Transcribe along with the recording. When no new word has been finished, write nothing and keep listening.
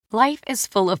Life is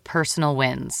full of personal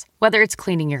wins, whether it's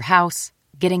cleaning your house,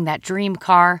 getting that dream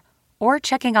car, or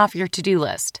checking off your to-do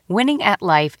list. Winning at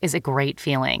life is a great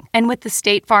feeling. And with the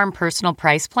State Farm Personal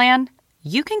Price Plan,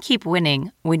 you can keep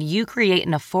winning when you create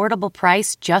an affordable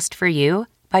price just for you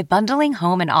by bundling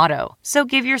home and auto. So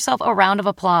give yourself a round of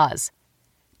applause.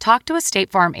 Talk to a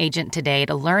State Farm agent today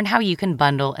to learn how you can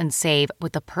bundle and save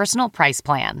with the Personal Price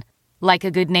Plan. Like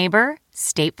a good neighbor,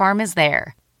 State Farm is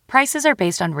there. Prices are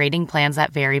based on rating plans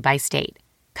that vary by state.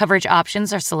 Coverage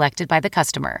options are selected by the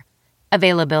customer.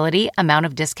 Availability, amount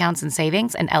of discounts and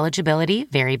savings, and eligibility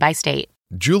vary by state.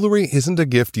 Jewelry isn't a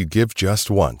gift you give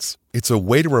just once. It's a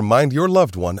way to remind your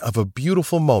loved one of a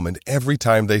beautiful moment every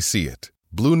time they see it.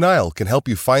 Blue Nile can help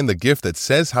you find the gift that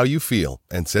says how you feel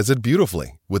and says it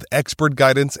beautifully, with expert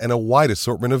guidance and a wide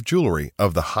assortment of jewelry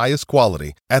of the highest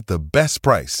quality at the best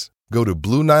price. Go to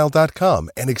BlueNile.com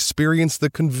and experience the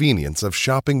convenience of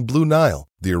shopping Blue Nile,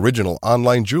 the original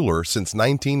online jeweler since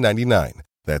 1999.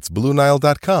 That's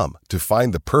BlueNile.com to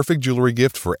find the perfect jewelry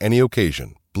gift for any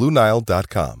occasion.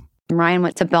 BlueNile.com. Ryan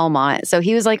went to Belmont, so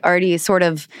he was like already sort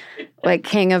of like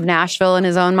king of Nashville in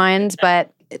his own mind,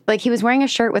 but like he was wearing a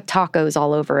shirt with tacos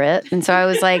all over it. And so I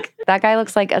was like, that guy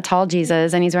looks like a tall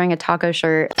Jesus and he's wearing a taco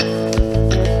shirt.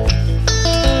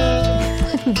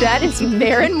 That is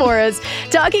Maren Morris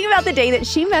talking about the day that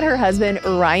she met her husband,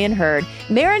 Ryan Hurd.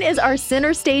 Maren is our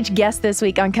center stage guest this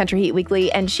week on Country Heat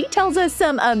Weekly, and she tells us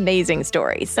some amazing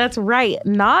stories. That's right.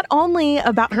 Not only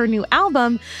about her new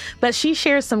album, but she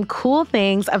shares some cool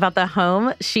things about the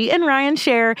home she and Ryan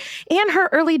share and her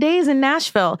early days in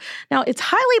Nashville. Now, it's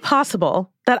highly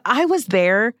possible that I was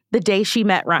there the day she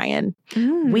met Ryan.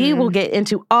 We will get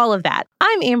into all of that.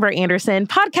 I'm Amber Anderson,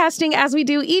 podcasting as we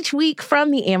do each week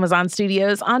from the Amazon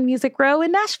studios on Music Row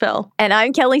in Nashville. And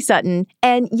I'm Kelly Sutton.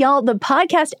 And y'all, the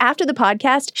podcast after the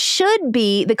podcast should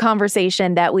be the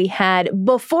conversation that we had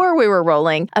before we were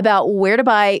rolling about where to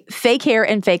buy fake hair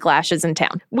and fake lashes in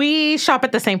town. We shop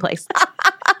at the same place.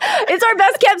 It's our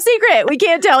best kept secret. We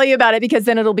can't tell you about it because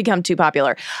then it'll become too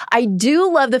popular. I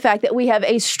do love the fact that we have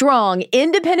a strong,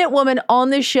 independent woman on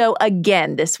the show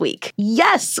again this week.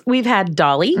 Yes, we've had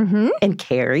Dolly and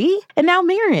Carrie and now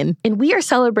Maren. And we are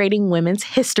celebrating Women's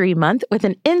History Month with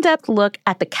an in-depth look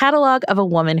at the catalog of a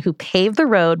woman who paved the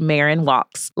road Maren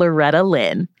walks, Loretta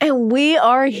Lynn. And we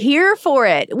are here for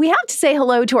it. We have to say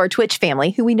hello to our Twitch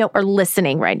family who we know are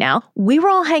listening right now. We were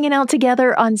all hanging out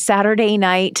together on Saturday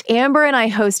night. Amber and I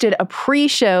hosted a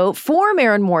pre-show for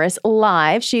Maren Morris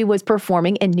live. She was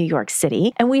performing in New York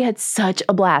City, and we had such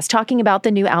a blast talking about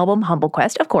the new album, Humble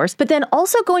Quest, of course, but then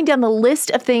also going down the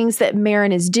list of things that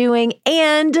Maren is doing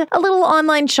and a little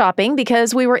online shopping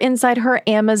because we were inside her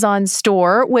Amazon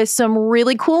store with some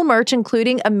really cool merch,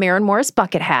 including a Maren Morris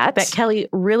bucket hat. That Kelly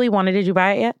really wanted. Did you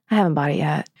buy it yet? I haven't bought it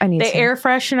yet. I need the air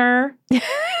freshener.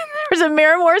 There's a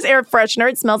Maren Morris air freshener.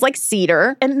 It smells like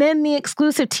cedar. And then the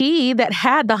exclusive tee that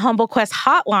had the Humble Quest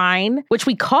hotline, which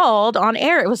we called on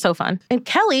air. It was so fun. And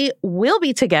Kelly will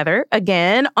be together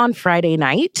again on Friday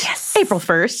night. Yes. April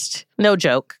 1st. No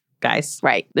joke, guys.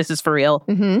 Right. This is for real.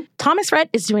 Thomas Rhett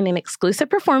is doing an exclusive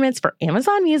performance for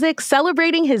Amazon Music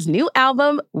celebrating his new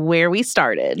album, Where We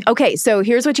Started. Okay, so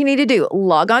here's what you need to do.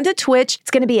 Log on to Twitch. It's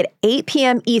going to be at 8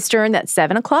 p.m. Eastern. That's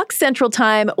 7 o'clock Central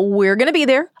Time. We're going to be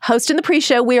there hosting the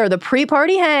pre-show. We are the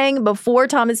pre-party hang before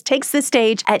Thomas takes the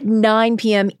stage at 9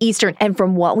 p.m. Eastern. And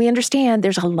from what we understand,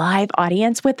 there's a live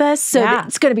audience with us. So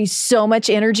it's going to be so much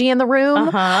energy in the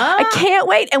room. I can't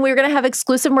wait. And we're going to have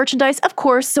exclusive merchandise, of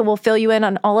course, so we'll fill you in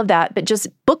on all of that. But just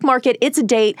bookmark it. It's a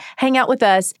date. Hang out with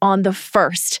us on the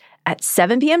 1st at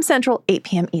 7 p.m. Central, 8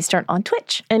 p.m. Eastern on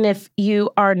Twitch. And if you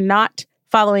are not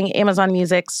following Amazon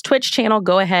Music's Twitch channel,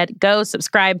 go ahead, go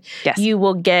subscribe. Yes. You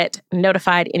will get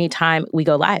notified anytime we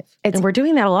go live. And we're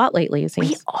doing that a lot lately, it seems.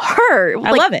 We are.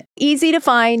 I love it. Easy to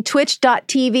find,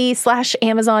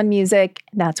 twitch.tv/Amazon Music.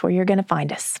 That's where you're going to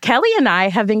find us. Kelly and I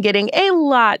have been getting a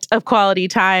lot of quality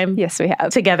time Yes, we have.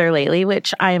 together lately,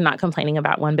 which I am not complaining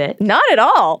about one bit. Not at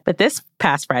all. But this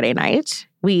past Friday night,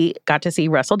 we got to see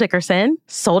Russell Dickerson,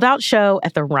 sold out show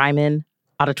at the Ryman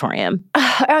Auditorium.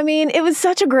 I mean, it was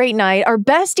such a great night. Our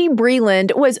bestie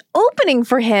Breland was opening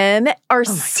for him. Our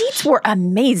seats were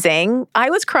amazing.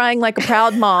 I was crying like a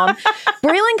proud mom.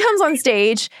 Breland comes on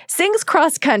stage, sings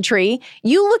Cross Country.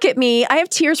 You look at me, I have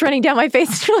tears running down my face.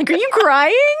 And you're like, are you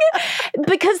crying?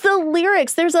 Because the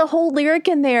lyrics, there's a whole lyric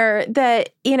in there that,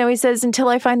 you know, he says, until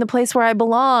I find the place where I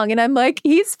belong. And I'm like,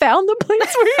 he's found the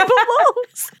place where he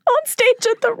belongs on stage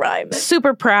at the Ryman.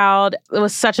 Super proud. It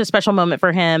was such a special moment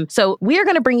for him. So we are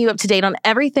going to bring you up to date on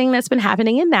everything that's been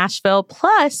happening in Nashville.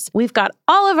 Plus, we've got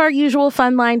all of our usual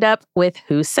fun lined up with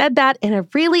Who Said That and a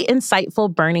really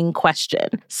insightful burning question.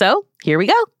 So here we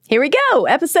go. Here we go.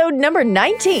 Episode number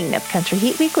 19 of Country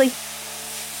Heat Weekly.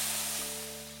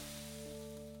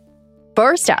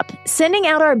 First up, sending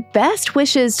out our best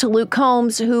wishes to Luke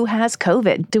Combs, who has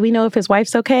COVID. Do we know if his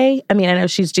wife's okay? I mean, I know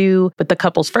she's due with the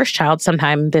couple's first child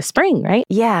sometime this spring, right?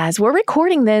 Yeah, as we're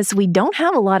recording this, we don't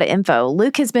have a lot of info.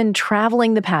 Luke has been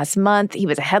traveling the past month. He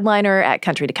was a headliner at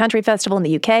Country to Country Festival in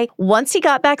the UK. Once he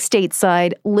got back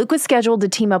stateside, Luke was scheduled to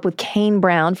team up with Kane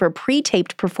Brown for a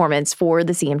pre-taped performance for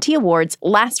the CMT Awards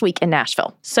last week in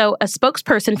Nashville. So a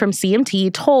spokesperson from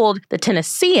CMT told the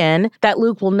Tennessean that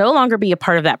Luke will no longer be a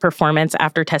part of that performance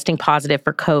after testing positive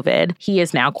for COVID. He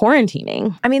is now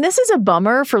quarantining. I mean, this is a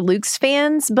bummer for Luke's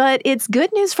fans, but it's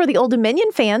good news for the Old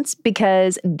Dominion fans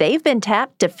because they've been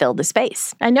tapped to fill the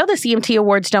space. I know the CMT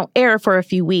Awards don't air for a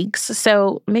few weeks,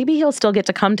 so maybe he'll still get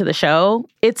to come to the show.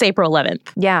 It's April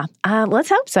 11th. Yeah, let's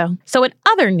hope so. So in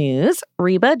other news,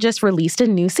 Reba just released a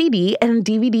new CD and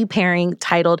DVD pairing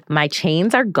titled My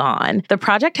Chains Are Gone. The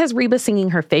project has Reba singing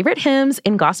her favorite hymns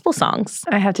and gospel songs.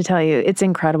 I have to tell you, it's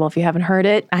incredible. If you haven't heard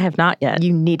it, I have not yet.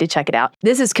 You need to check it out.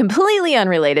 This is completely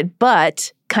unrelated,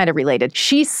 but kind of related.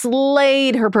 She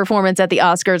slayed her performance at the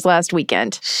Oscars last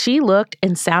weekend. She looked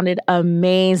and sounded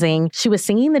amazing. She was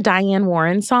singing the Diane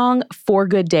Warren song, 4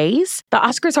 Good Days. The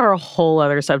Oscars are a whole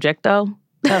other subject, though.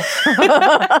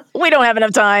 We don't have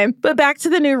enough time. But back to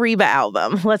the new Reba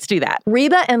album. Let's do that.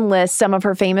 Reba enlists some of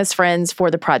her famous friends for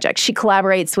the project. She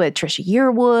collaborates with Trisha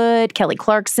Yearwood, Kelly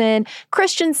Clarkson,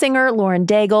 Christian singer Lauren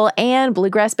Daigle, and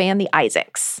bluegrass band The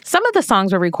Isaacs. Some of the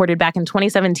songs were recorded back in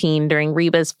 2017 during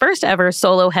Reba's first ever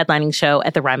solo headlining show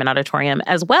at the Ryman Auditorium,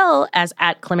 as well as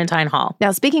at Clementine Hall.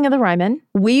 Now, speaking of the Ryman,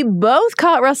 we both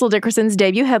caught Russell Dickerson's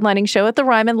debut headlining show at the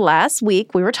Ryman last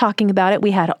week. We were talking about it.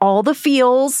 We had all the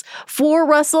feels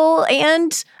for Russell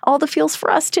and all the feels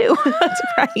for us too. That's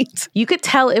right. You could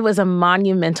tell it was a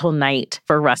monumental night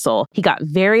for Russell. He got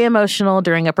very emotional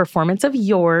during a performance of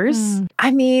Yours.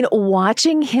 I mean,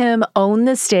 watching him own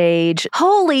the stage,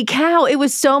 holy cow, it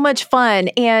was so much fun.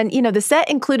 And, you know, the set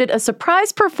included a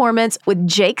surprise performance with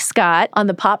Jake Scott on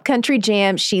the pop country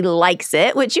jam She Likes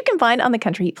It, which you can find on the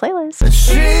Country Heat playlist.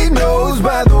 She knows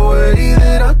by the way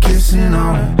that I'm kissing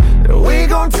on her that we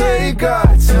gon' take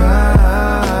our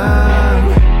time.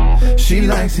 She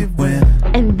likes it when.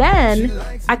 And then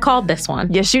I called this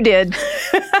one. Yes, you did.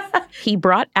 He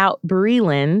brought out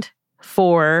Breland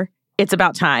for It's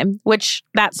About Time, which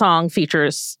that song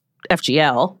features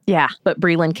FGL. Yeah. But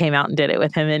Breland came out and did it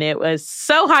with him, and it was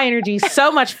so high energy,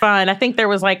 so much fun. I think there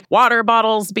was like water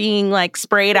bottles being like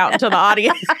sprayed out into the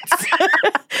audience.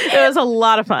 It was a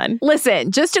lot of fun. Listen,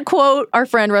 just to quote our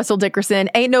friend Russell Dickerson,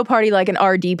 ain't no party like an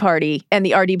RD party. And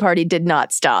the RD party did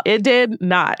not stop. It did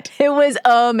not. It was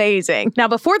amazing. Now,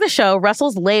 before the show,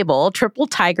 Russell's label, Triple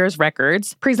Tigers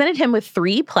Records, presented him with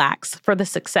 3 plaques for the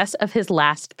success of his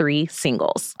last 3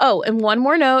 singles. Oh, and one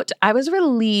more note. I was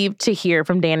relieved to hear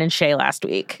from Dan and Shay last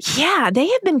week. Yeah, they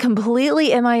have been completely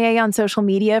MIA on social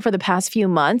media for the past few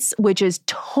months, which is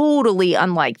totally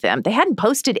unlike them. They hadn't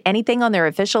posted anything on their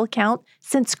official account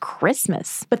since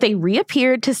Christmas. But they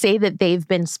reappeared to say that they've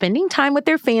been spending time with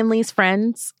their families,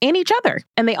 friends, and each other.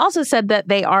 And they also said that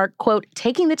they are, quote,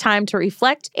 taking the time to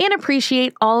reflect and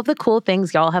appreciate all of the cool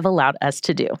things y'all have allowed us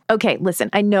to do. Okay, listen,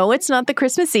 I know it's not the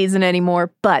Christmas season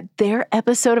anymore, but their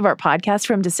episode of our podcast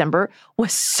from December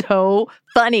was so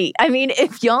funny. I mean,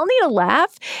 if y'all need a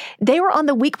laugh, they were on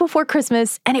the week before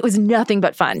Christmas, and it was nothing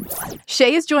but fun.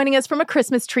 Shay is joining us from a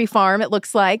Christmas tree farm, it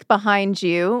looks like, behind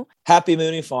you. Happy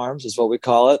Mooney Farms is what we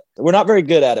call it. We're not very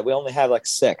good at it. We only have like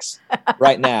 6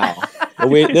 right now.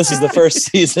 This is the first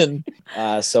season,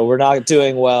 so we're not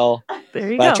doing well.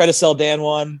 There you but go. I tried to sell Dan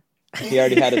one. He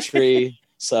already had a tree.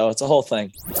 So it's a whole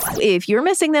thing. If you're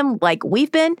missing them like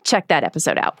we've been, check that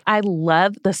episode out. I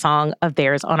love the song of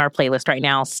theirs on our playlist right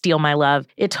now, Steal My Love.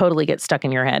 It totally gets stuck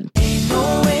in your head. Ain't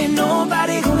no way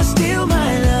nobody gonna steal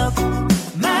my love.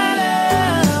 My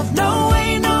love. No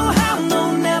way, no how,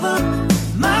 no never.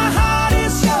 My heart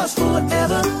is yours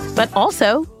forever. But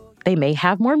also, they may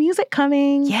have more music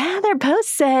coming. Yeah, their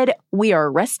post said, we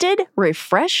are rested,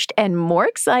 refreshed, and more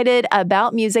excited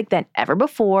about music than ever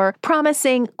before,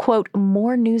 promising, quote,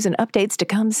 more news and updates to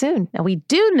come soon. Now, we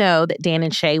do know that Dan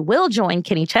and Shay will join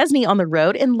Kenny Chesney on the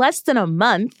road in less than a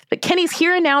month. But Kenny's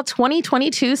Here and Now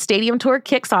 2022 Stadium Tour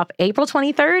kicks off April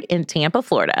 23rd in Tampa,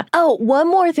 Florida. Oh, one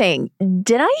more thing.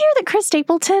 Did I hear that Chris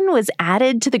Stapleton was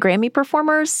added to the Grammy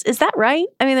performers? Is that right?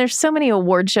 I mean, there's so many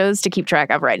award shows to keep track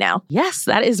of right now. Yes,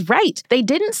 that is right. They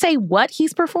didn't say what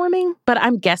he's performing, but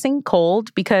I'm guessing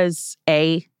Cold because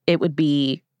A, it would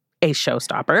be a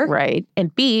showstopper. Right.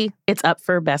 And B, it's up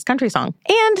for Best Country Song.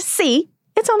 And C,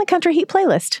 It's on the Country Heat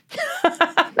playlist.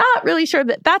 Not really sure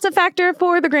that that's a factor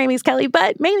for the Grammys, Kelly,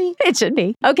 but maybe. It should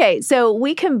be. Okay, so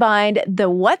we combined the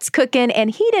What's Cookin' and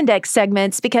Heat Index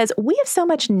segments because we have so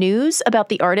much news about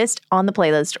the artist on the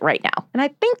playlist right now. And I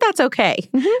think that's okay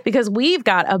because we've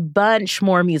got a bunch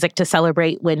more music to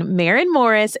celebrate when Maren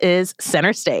Morris is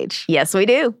center stage. Yes, we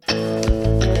do.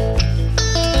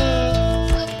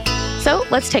 So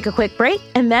let's take a quick break,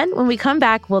 and then when we come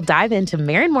back, we'll dive into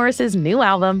Maren Morris's new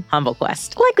album, Humble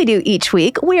Quest. Like we do each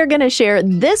week, we are going to share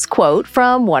this quote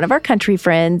from one of our country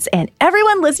friends, and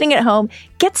everyone listening at home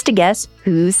gets to guess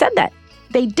who said that.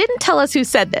 They didn't tell us who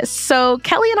said this, so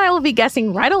Kelly and I will be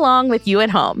guessing right along with you at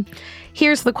home.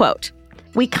 Here's the quote.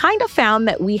 We kind of found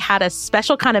that we had a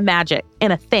special kind of magic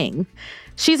in a thing.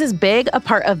 She's as big a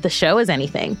part of the show as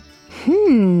anything.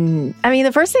 I mean,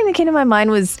 the first thing that came to my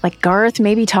mind was like Garth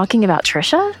maybe talking about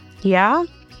Trisha. Yeah.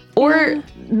 Or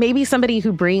maybe somebody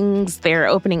who brings their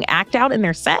opening act out in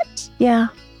their set. Yeah.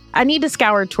 I need to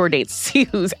scour tour dates to see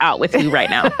who's out with who right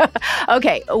now.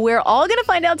 Okay, we're all going to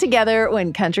find out together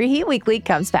when Country Heat Weekly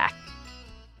comes back.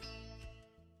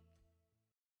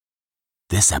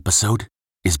 This episode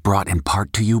is brought in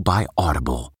part to you by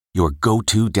Audible, your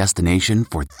go-to destination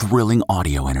for thrilling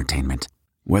audio entertainment.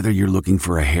 Whether you're looking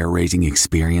for a hair-raising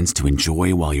experience to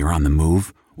enjoy while you're on the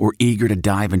move or eager to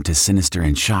dive into sinister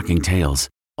and shocking tales,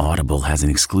 Audible has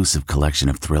an exclusive collection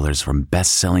of thrillers from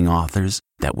best-selling authors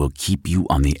that will keep you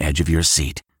on the edge of your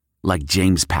seat. Like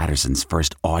James Patterson's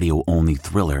first audio-only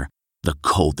thriller, The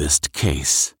Coldest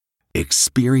Case.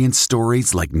 Experience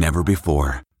stories like never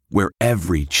before, where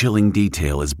every chilling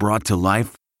detail is brought to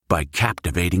life by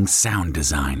captivating sound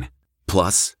design.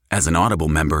 Plus, as an Audible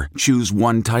member, choose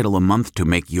one title a month to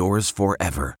make yours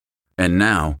forever. And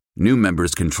now, new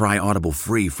members can try Audible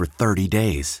free for 30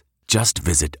 days. Just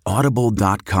visit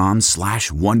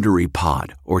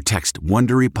audible.com/WonderyPod or text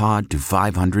WonderyPod to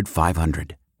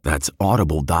 500-500. That's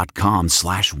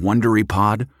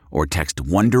audible.com/WonderyPod or text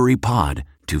WonderyPod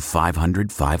to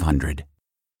 500-500.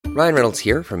 Ryan Reynolds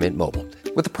here from Mint Mobile.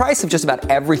 With the price of just about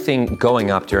everything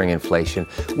going up during inflation,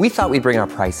 we thought we'd bring our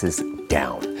prices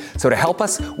down. So to help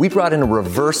us, we brought in a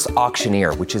reverse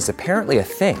auctioneer, which is apparently a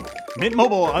thing. Mint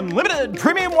Mobile Unlimited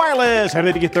Premium Wireless. How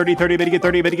to get 30, 30, bit to get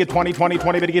 30, bit to get 20, 20,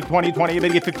 20, bit to get 20, 20, bit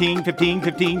to get 15, 15,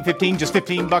 15, 15, just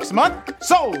 $15 a month?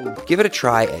 Sold! Give it a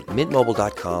try at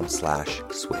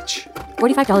mintmobile.com/switch.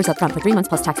 $45 up front for 3 months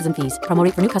plus taxes and fees. Promo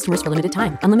rate for new customers for limited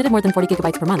time. Unlimited more than 40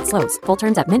 gigabytes per month. Slows full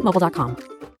terms at mintmobile.com.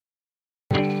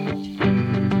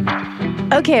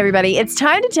 Okay, everybody, it's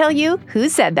time to tell you who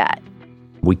said that.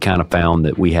 We kind of found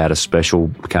that we had a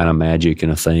special kind of magic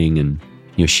and a thing, and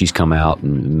she's come out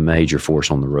and major force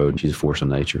on the road. She's a force of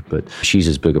nature, but she's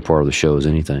as big a part of the show as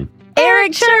anything.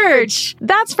 Eric Church!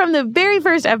 That's from the very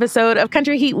first episode of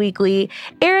Country Heat Weekly.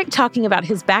 Eric talking about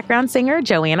his background singer,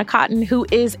 Joanna Cotton, who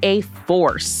is a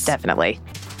force. Definitely.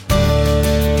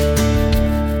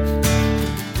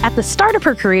 At the start of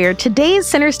her career, today's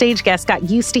center stage guest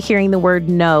got used to hearing the word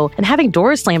no and having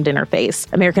doors slammed in her face.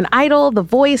 American Idol, The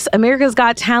Voice, America's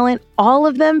Got Talent, all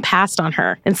of them passed on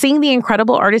her. And seeing the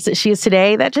incredible artist that she is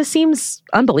today, that just seems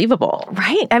unbelievable.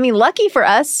 Right. I mean, lucky for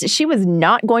us, she was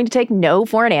not going to take no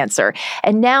for an answer.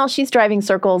 And now she's driving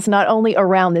circles not only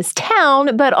around this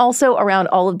town, but also around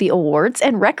all of the awards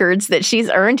and records that she's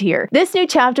earned here. This new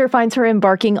chapter finds her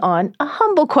embarking on a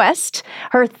humble quest,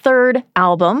 her third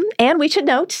album. And we should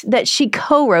note that she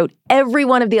co-wrote every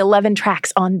one of the 11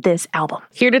 tracks on this album.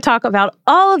 Here to talk about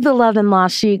all of the love and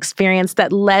loss she experienced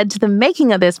that led to the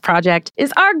making of this project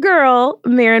is our girl,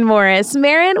 Maren Morris.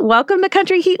 Maren, welcome to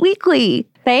Country Heat Weekly.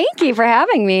 Thank you for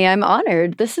having me. I'm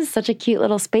honored. This is such a cute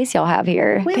little space y'all have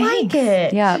here. We like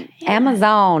it. Yeah.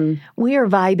 Amazon. We are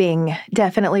vibing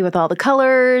definitely with all the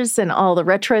colors and all the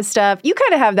retro stuff. You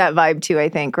kind of have that vibe too, I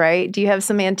think, right? Do you have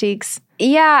some antiques?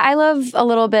 Yeah, I love a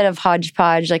little bit of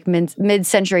hodgepodge, like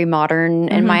mid-century modern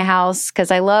in my house,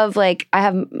 because I love, like, I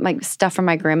have like stuff from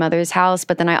my grandmother's house,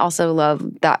 but then I also love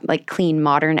that like clean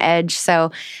modern edge.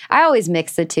 So I always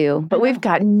mix the two. But we've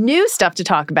got new stuff to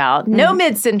talk about. No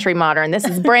mid-century modern. This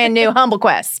is brand new Humble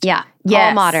Quest. Yeah. Yes.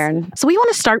 All modern. So we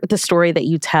want to start with the story that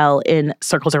you tell in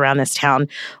Circles Around This Town,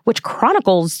 which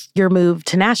chronicles your move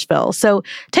to Nashville. So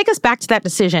take us back to that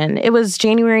decision. It was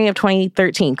January of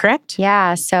 2013, correct?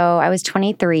 Yeah. So I was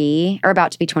 23, or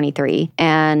about to be 23,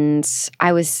 and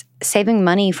I was saving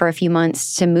money for a few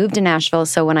months to move to Nashville.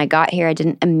 So when I got here, I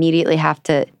didn't immediately have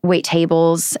to wait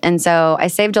tables. And so I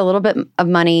saved a little bit of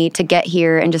money to get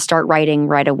here and just start writing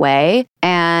right away.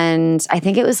 And I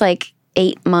think it was like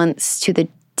 8 months to the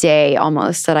day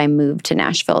almost that I moved to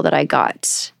Nashville that I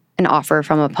got an offer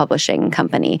from a publishing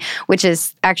company, which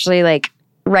is actually like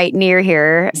right near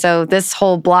here. So this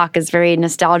whole block is very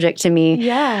nostalgic to me.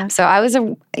 Yeah. So I was,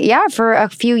 for a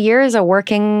few years, a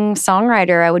working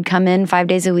songwriter. I would come in 5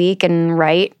 days a week and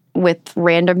write with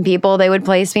random people they would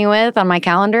place me with on my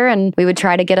calendar, and we would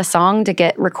try to get a song to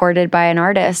get recorded by an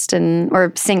artist or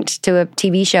synced to a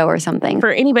TV show or something.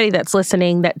 For anybody that's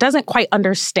listening that doesn't quite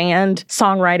understand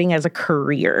songwriting as a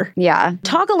career,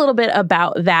 talk a little bit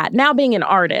about that. Now being an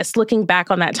artist, looking back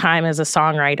on that time as a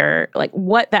songwriter, like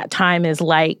what that time is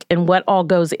like and what all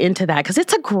goes into that, because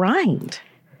it's a grind.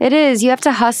 It is. You have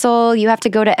to hustle. You have to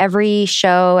go to every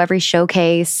show, every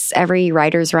showcase, every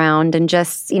writer's round. And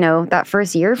just, that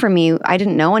first year for me, I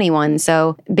didn't know anyone.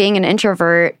 So being an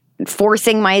introvert,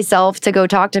 forcing myself to go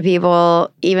talk to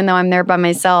people, even though I'm there by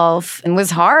myself, and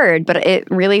was hard. But it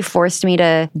really forced me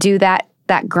to do that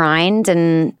grind.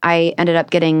 And I ended up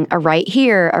getting a right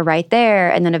here, a right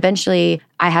there. And then eventually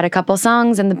I had a couple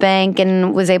songs in the bank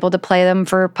and was able to play them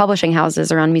for publishing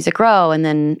houses around Music Row. And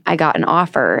then I got an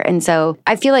offer. And so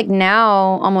I feel like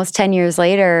now, almost 10 years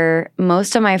later,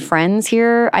 most of my friends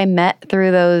here I met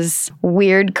through those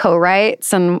weird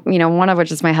co-writes. And, one of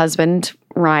which is my husband,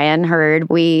 Ryan Hurd.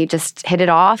 We just hit it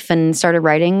off and started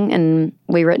writing. And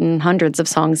we've written hundreds of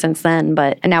songs since then.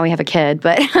 And now we have a kid.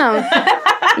 But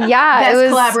best it was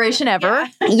collaboration ever.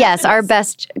 Yes, our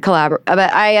best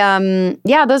collaboration.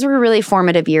 But those were really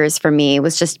formative years for me.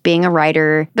 Was just being a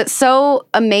writer, but so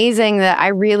amazing that I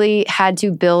really had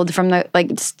to build from the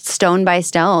stone by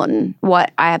stone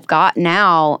what I have got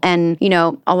now. And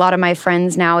a lot of my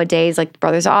friends nowadays, like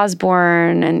Brothers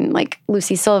Osborne and like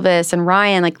Lucy Silvis and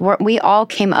Ryan, we all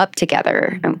came up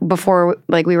together before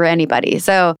we were anybody.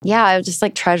 So I just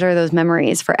treasure those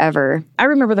memories forever. I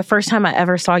remember the first time I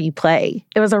ever saw you play.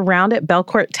 It was around at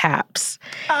Belcourt Taps.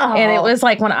 Oh. And it was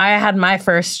when I had my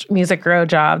first Music Row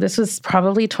job. This was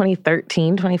probably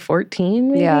 2013,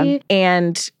 2014 maybe. Yeah.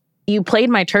 And you played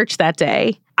my church that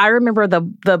day. I remember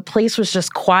the place was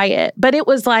just quiet, but it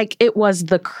was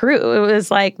the crew. It was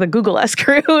the Google-esque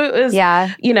crew. It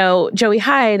was, Joey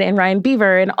Hyde and Ryan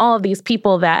Beaver and all of these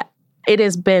people that it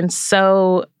has been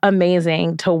so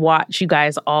amazing to watch you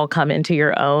guys all come into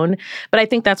your own. But I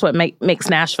think that's what makes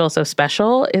Nashville so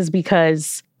special, is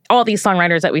because all these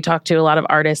songwriters that we talk to, a lot of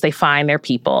artists, they find their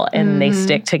people and they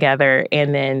stick together.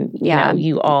 And then,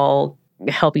 you all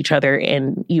help each other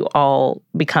and you all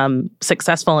become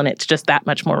successful. And it's just that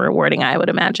much more rewarding, I would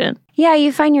imagine. Yeah,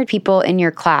 you find your people in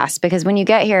your class, because when you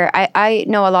get here, I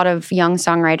know a lot of young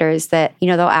songwriters that,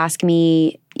 they'll ask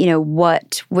me,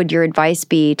 what would your advice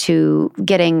be to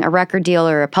getting a record deal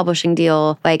or a publishing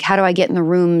deal? How do I get in the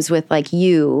rooms with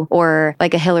you or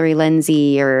a Hillary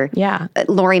Lindsey or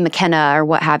Lori McKenna or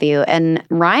what have you? And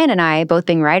Ryan and I, both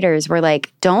being writers, were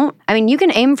you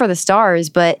can aim for the stars,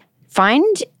 but find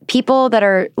people that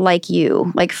are like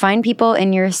you. Find people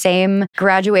in your same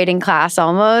graduating class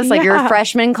almost, your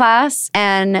freshman class.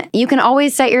 And you can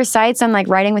always set your sights on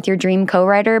writing with your dream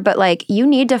co-writer, but you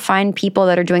need to find people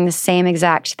that are doing the same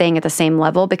exact thing at the same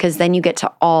level, because then you get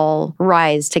to all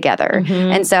rise together.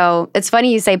 Mm-hmm. And so it's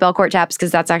funny you say Belcourt Taps,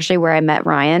 because that's actually where I met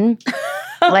Ryan.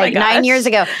 9 years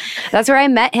ago. That's where I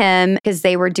met him, because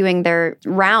they were doing their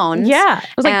rounds. Yeah.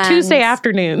 It was Tuesday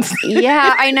afternoons.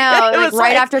 Yeah, I know. It was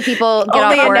right after people get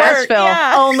off work. Nashville.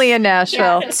 Yeah. Only in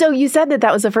Nashville. Yeah. So you said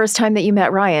that was the first time that you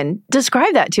met Ryan.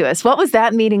 Describe that to us. What was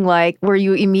that meeting like? Were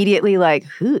you immediately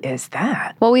who is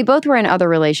that? Well, we both were in other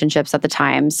relationships at the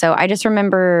time. So I just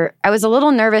remember I was a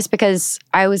little nervous because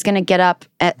I was going to get up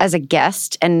as a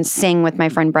guest and sing with my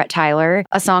friend Brett Tyler,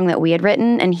 a song that we had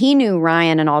written. And he knew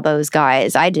Ryan and all those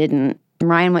guys. I didn't.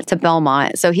 Ryan went to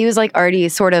Belmont. So he was already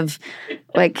sort of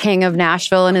king of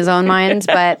Nashville in his own mind.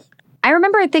 But I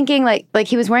remember thinking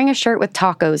he was wearing a shirt with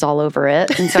tacos all over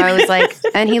it. And so I was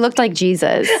and he looked like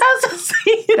Jesus.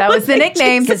 That was the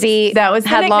nickname. Because he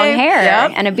had long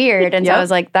hair and a beard. And so I was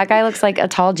that guy looks like a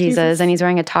tall Jesus and he's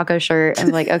wearing a taco shirt.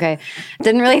 And I was okay.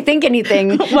 Didn't really think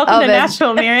anything Welcome to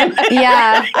Nashville, Miriam.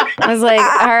 Yeah. I was all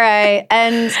right.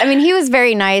 And he was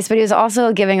very nice, but he was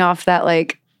also giving off that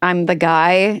I'm the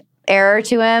guy air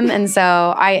to him. And so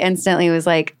I instantly was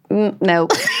no.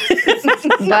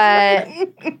 But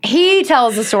he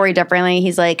tells the story differently.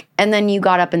 He's and then you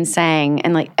got up and sang,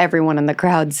 and everyone in the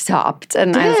crowd stopped.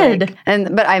 And I was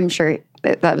but I'm sure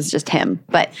that was just him.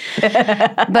 But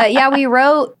yeah, we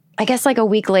wrote, I guess a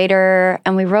week later,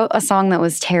 and we wrote a song that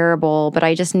was terrible, but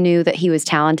I just knew that he was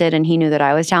talented and he knew that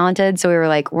I was talented. So we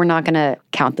were we're not going to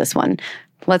count this one.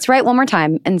 Let's write one more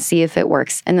time and see if it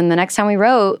works. And then the next time we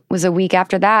wrote was a week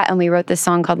after that, and we wrote this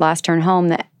song called Last Turn Home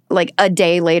that a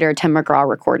day later Tim McGraw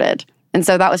recorded. And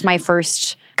so that was my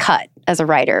first cut as a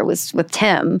writer was with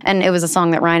Tim, and it was a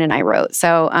song that Ryan and I wrote.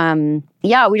 So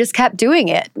yeah, we just kept doing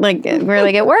it. Like we're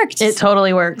like, it worked. It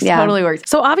totally works. Yeah. Totally works.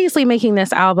 So obviously making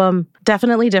this album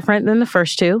definitely different than the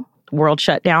first two. World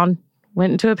shut down,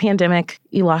 went into a pandemic.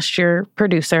 You lost your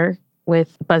producer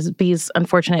with Busby's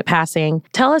unfortunate passing.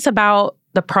 Tell us about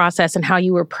the process and how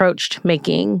you approached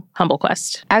making Humble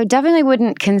Quest. I definitely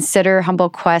wouldn't consider Humble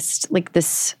Quest like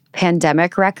this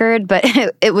pandemic record, but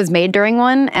it was made during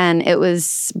one, and it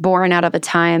was born out of a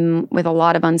time with a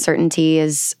lot of uncertainty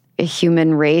as a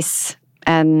human race.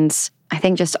 And I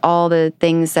think just all the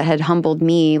things that had humbled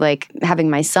me, like having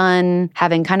my son,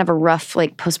 having kind of a rough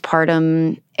like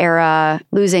postpartum era,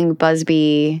 losing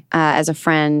Busby as a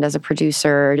friend, as a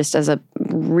producer, just as a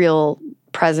real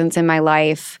presence in my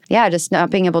life. Yeah, just not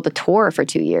being able to tour for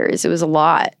 2 years. It was a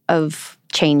lot of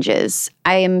changes.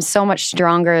 I am so much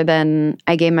stronger than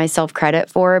I gave myself credit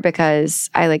for, because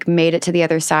I like made it to the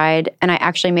other side, and I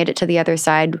actually made it to the other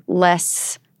side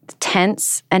less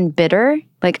tense and bitter.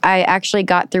 Like I actually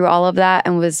got through all of that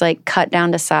and was like cut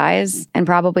down to size, and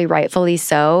probably rightfully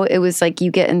so. It was like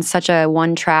you get in such a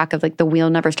one track of like the wheel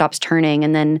never stops turning,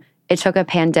 and then it took a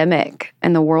pandemic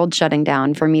and the world shutting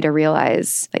down for me to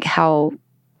realize like how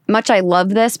much I love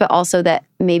this, but also that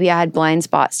maybe I had blind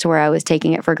spots to where I was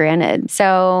taking it for granted.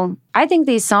 So I think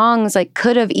these songs like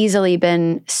could have easily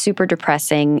been super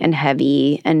depressing and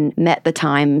heavy and met the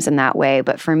times in that way.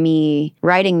 But for me,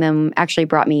 writing them actually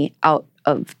brought me out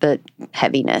of the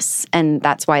heaviness. And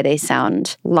that's why they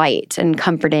sound light and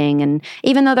comforting. And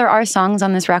even though there are songs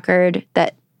on this record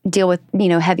that deal with, you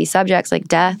know, heavy subjects like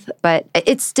death, but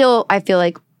it's still, I feel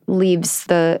like, leaves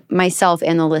myself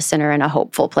and the listener in a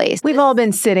hopeful place. We've all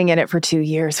been sitting in it for 2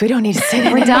 years. We don't need to sit in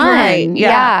it. We're done. Right.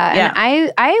 Yeah.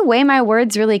 And I weigh my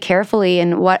words really carefully,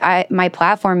 and what my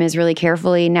platform is really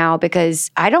carefully now,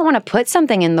 because I don't want to put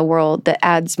something in the world that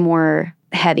adds more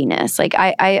heaviness. Like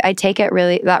I take it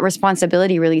really, that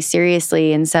responsibility really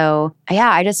seriously. And so,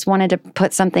 yeah, I just wanted to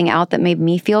put something out that made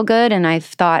me feel good. And I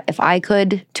thought if I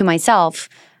could to myself,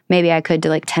 maybe I could to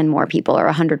like 10 more people or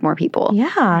 100 more people. Yeah.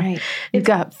 Right. You've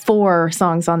got 4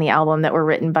 songs on the album that were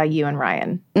written by you and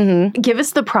Ryan. Mm-hmm. Give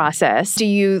us the process. Do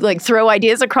you like throw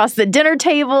ideas across the dinner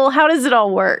table? How does it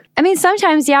all work? I mean,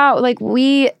 sometimes, yeah, like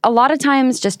a lot of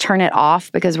times just turn it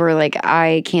off because we're like,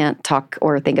 I can't talk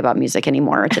or think about music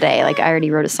anymore today. Like I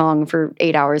already wrote a song for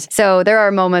 8 hours. So there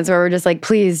are moments where we're just like,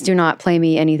 please do not play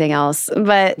me anything else.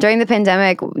 But during the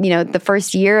pandemic, you know, the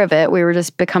first year of it, we were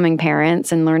just becoming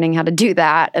parents and learning how to do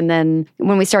that. And then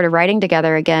when we started writing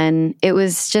together again, it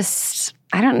was just,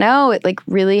 I don't know, it like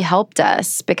really helped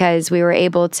us because we were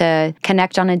able to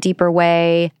connect on a deeper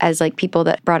way as like people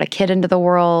that brought a kid into the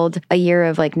world, a year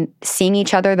of like seeing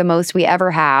each other the most we ever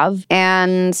have.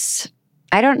 And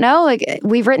I don't know, like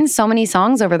we've written so many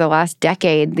songs over the last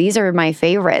decade. These are my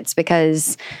favorites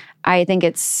because I think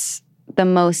it's the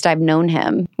most I've known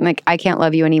him. Like, I Can't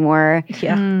Love You Anymore.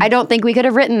 Yeah. I don't think we could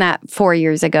have written that 4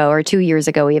 years ago or 2 years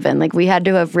ago even. Like, we had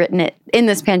to have written it in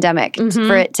this pandemic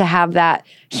for it to have that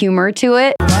humor to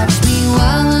it. Watch me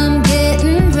while I'm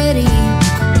getting ready.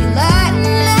 You're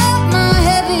lighting up my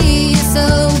heavy. You're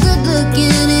so good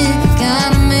looking, it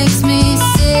kind of makes me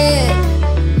sick.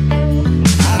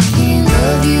 I can't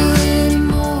love you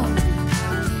anymore.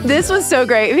 This was so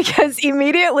great because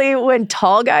immediately when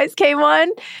Tall Guys came on,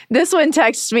 this one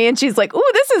texted me and she's like,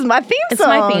 ooh, this is my theme song. It's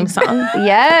my theme song.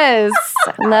 Yes.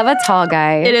 Love a tall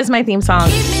guy. It is my theme song.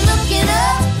 Keep me looking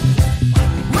up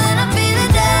when I'm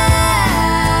feeling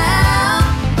down.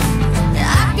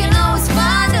 I can always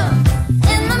find 'em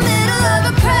in the middle of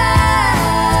a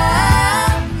crowd.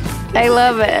 I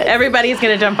love it. Everybody's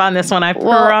going to jump on this one, I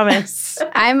promise.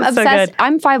 I'm So obsessed. good.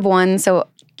 I'm 5'1", so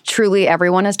truly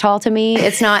everyone is tall to me.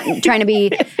 It's not trying to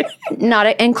be not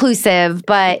inclusive,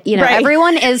 but you know, Right.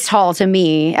 everyone is tall to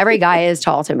me. Every guy is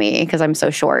tall to me because I'm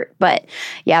so short. But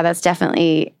yeah, that's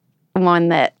definitely one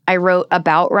that I wrote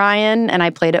about Ryan, and I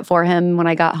played it for him when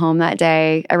I got home that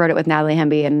day. I wrote it with Natalie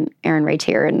Hemby and Aaron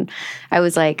Ratier, and I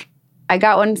was like, I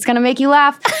got one that's going to make you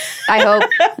laugh, I hope.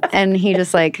 And he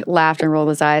just like laughed and rolled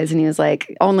his eyes, and he was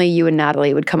like, only you and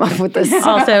Natalie would come up with this.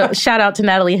 Also, shout out to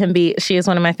Natalie Hemby. She is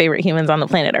one of my favorite humans on the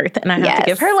planet Earth, and I have to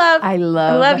give her love. I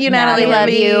love you, Natalie. We love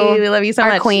Hemby. you. We love you so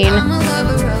Our much. queen. I'm a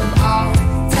lover of all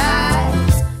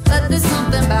types, but there's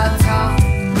something about tall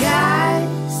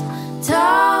guys,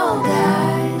 tall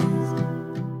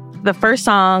guys. The first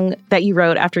song that you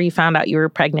wrote after you found out you were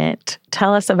pregnant,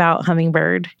 tell us about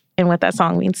Hummingbird and what that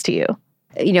song means to you.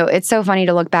 it's so funny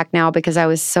to look back now because I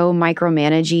was so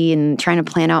micromanagey and trying to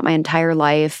plan out my entire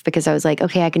life because I was like,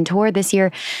 okay, I can tour this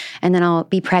year and then I'll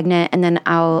be pregnant and then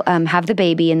I'll have the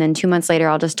baby and then 2 months later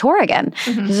I'll just tour again.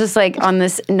 It's just like on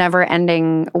this never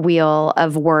ending wheel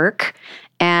of work.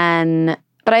 But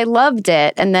I loved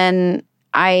it. And then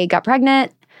I got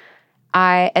pregnant.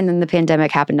 And then the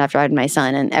pandemic happened after I had my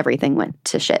son and everything went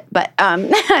to shit. But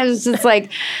I was just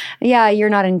like, yeah, you're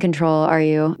not in control, are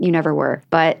you? You never were.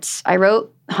 But I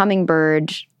wrote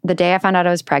Hummingbird the day I found out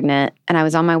I was pregnant, and I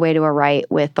was on my way to a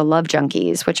write with the Love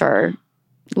Junkies, which are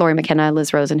Lori McKenna,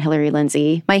 Liz Rose, and Hillary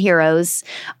Lindsay, my heroes,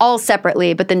 all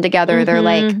separately, but then together they're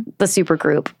like the super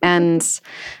group. And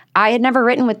I had never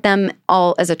written with them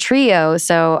all as a trio,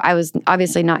 so I was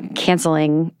obviously not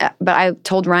canceling. But I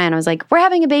told Ryan, I was like, we're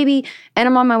having a baby, and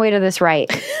I'm on my way to this write.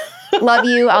 Love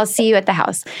you. I'll see you at the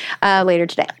house later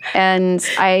today. And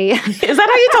Is that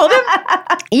how you told him?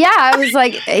 Yeah, I was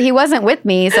like, he wasn't with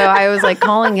me, so I was like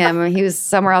calling him. He was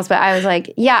somewhere else, but I was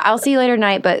like, yeah, I'll see you later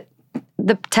tonight, but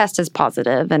the test is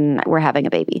positive and we're having a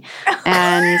baby.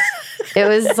 And it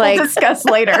was like... We'll discuss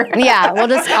later. Yeah,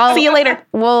 I'll see you later.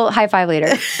 We'll high five later.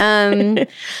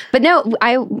 But no,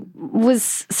 I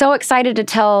was so excited to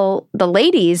tell the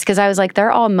ladies because I was like,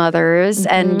 they're all mothers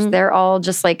and they're all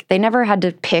just like, they never had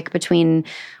to pick between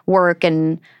work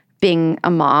and being a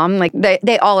mom. Like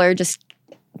they all are just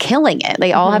killing it.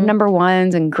 They all have number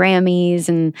ones and Grammys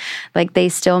and like they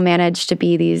still manage to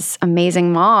be these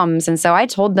amazing moms. And so I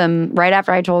told them right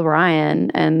after I told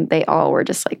Ryan and they all were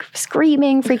just like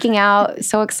screaming, freaking out,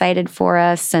 so excited for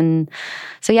us. And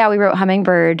so yeah, we wrote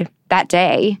Hummingbird that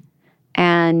day.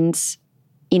 And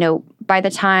by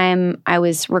the time I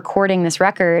was recording this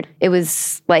record, it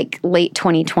was like late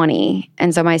 2020.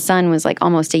 And so my son was like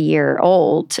almost a year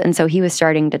old. And so he was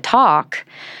starting to talk.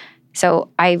 So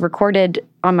I recorded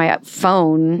on my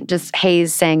phone just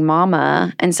Hayes saying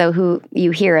mama. And so who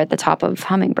you hear at the top of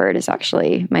Hummingbird is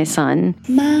actually my son.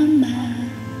 Mama.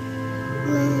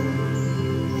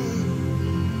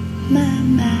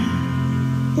 Mama.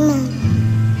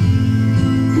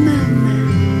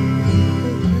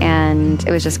 And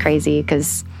it was just crazy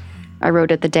because I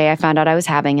wrote it the day I found out I was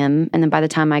having him. And then by the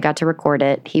time I got to record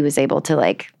it, he was able to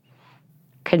like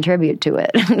contribute to it.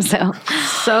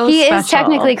 So he is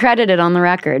technically credited on the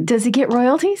record. Does he get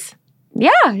royalties?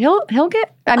 Yeah, he'll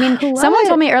get. I mean, someone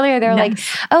told me earlier they're like,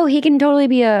 "Oh, he can totally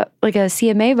be a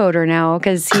CMA voter now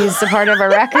because he's a part of a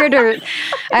record." Or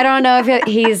I don't know if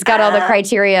he's got all the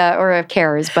criteria or if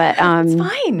cares, but it's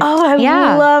fine. Oh,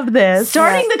 I love this.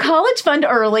 Starting the college fund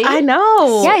early. I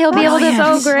know. Yeah, he'll be able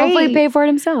to great. hopefully pay for it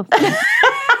himself.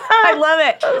 I love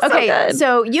it. Okay,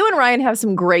 so you and Ryan have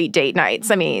some great date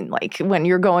nights. I mean, like when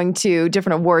you're going to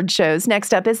different award shows.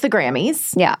 Next up is the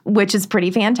Grammys. Yeah. Which is pretty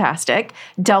fantastic.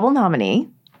 Double nominee.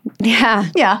 Yeah.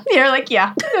 Yeah. You're like,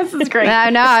 yeah, this is great.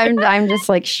 No, I'm just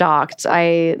like shocked.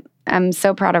 I'm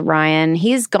so proud of Ryan.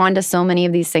 He's gone to so many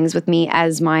of these things with me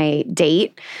as my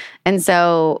date. And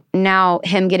so now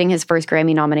him getting his first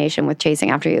Grammy nomination with Chasing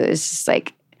After You is just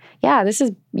like, yeah, this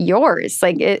is yours.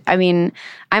 Like,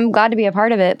 I'm glad to be a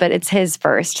part of it, but it's his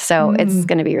first. So it's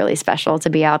going to be really special to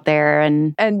be out there.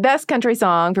 And best country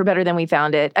song for Better Than We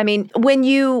Found It. I mean, when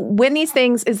you win these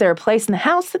things, is there a place in the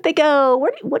house that they go?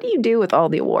 What do you do with all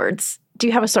the awards? Do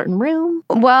you have a certain room?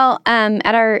 Well,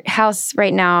 at our house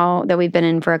right now that we've been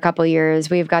in for a couple years,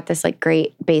 we've got this like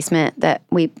great basement that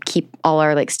we keep all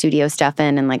our like studio stuff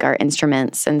in and like our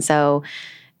instruments. And so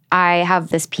I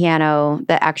have this piano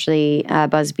that actually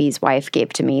Busby's wife gave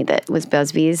to me that was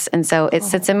Busby's. And so it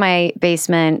sits in my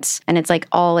basement and it's like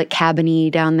all like cabiny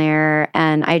down there.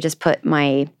 And I just put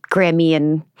my Grammy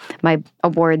and my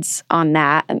awards on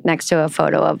that next to a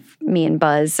photo of me and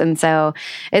Buzz. And so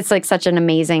it's like such an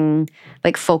amazing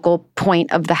like focal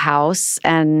point of the house.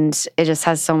 And it just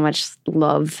has so much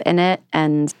love in it.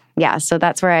 And yeah, so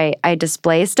that's where I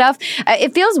display stuff.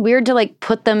 It feels weird to like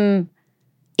put them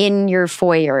in your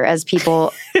foyer as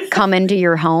people come into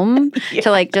your home to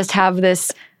like just have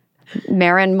this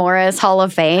Maren Morris Hall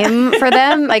of Fame for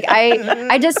them. Like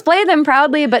I display them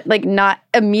proudly, but like not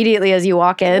immediately as you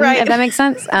walk in, if that makes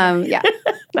sense. Yeah.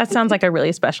 That sounds like a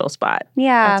really special spot.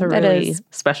 Yeah, that's a really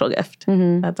special gift.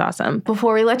 That's awesome.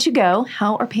 Before we let you go,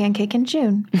 how are Pancake and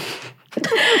June?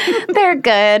 They're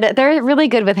good. They're really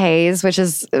good with Hayes, which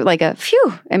is like a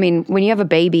phew. I mean, when you have a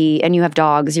baby and you have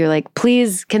dogs, you're like,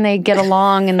 please, can they get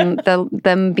along and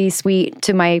them be sweet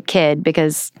to my kid?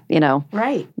 Because,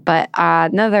 Right. But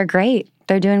no, they're great.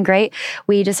 They're doing great.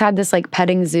 We just had this like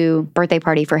petting zoo birthday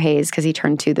party for Hayes because he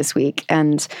turned 2 this week.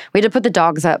 And we had to put the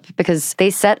dogs up because they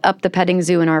set up the petting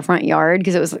zoo in our front yard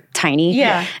because it was tiny.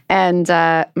 Yeah. And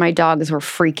my dogs were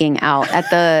freaking out at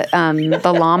the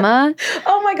llama.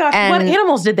 Oh my gosh. What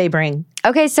animals did they bring?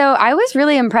 Okay, so I was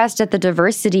really impressed at the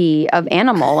diversity of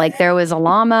animal. Like there was a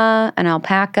llama, an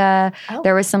alpaca,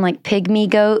 there was some like pygmy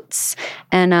goats,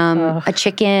 and a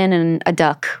chicken and a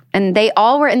duck. And they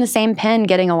all were in the same pen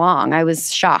getting along. I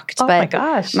was shocked. Oh my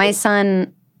gosh. My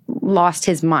son lost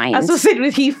his mind. I was supposed to say,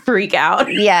 did he freak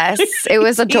out? Yes, it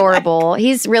was adorable.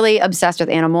 He's really obsessed with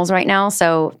animals right now,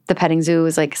 so the petting zoo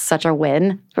was like such a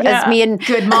win. Yeah. As me and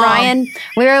Good mom. Ryan,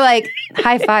 we were like,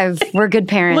 high five, we're good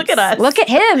parents. Look at us. Look at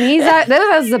him. That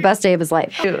was the best day of his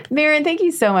life. Maren, thank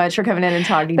you so much for coming in and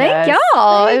talking to us. Thank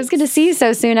y'all. It was good to see you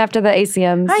so soon after the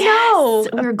ACMs. I know.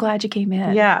 We were glad you came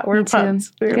in. Yeah, we're Me too.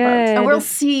 pumped. We were Good. pumped. And we'll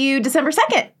see you December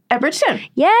 2nd at Bridgestone.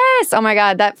 Yes. Oh my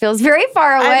God, that feels very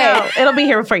far away. I know. It'll be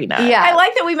here before you know it. Yeah. I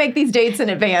like that we make these dates in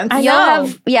advance. I You'll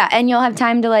know. and you'll have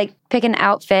time to like pick an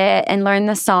outfit and learn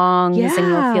the songs, and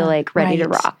you'll feel like ready to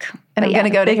Right. rock. And I'm going to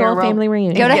go to Big Hair old World. family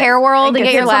reunion. Go to Hair World and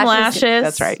get your some lashes. lashes.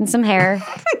 That's right. And some hair.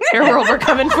 Hair World, we're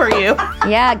coming for you.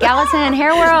 Yeah, Gallatin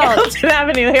Hair World. Gallatin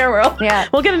Avenue Hair World. Yeah.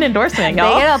 We'll get an endorsement, They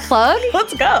y'all. get a plug.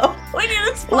 Let's go. We need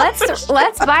a sponsorship.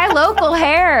 Let's buy local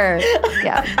hair.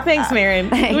 Yeah. Thanks, Maren.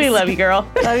 Thanks. We love you, girl.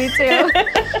 Love you too.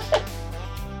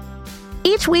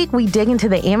 Each week, we dig into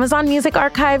the Amazon Music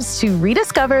archives to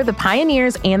rediscover the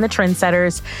pioneers and the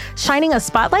trendsetters, shining a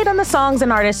spotlight on the songs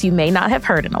and artists you may not have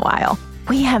heard in a while.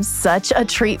 We have such a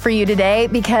treat for you today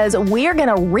because we're going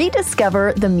to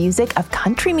rediscover the music of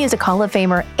Country Music Hall of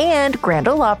Famer and Grand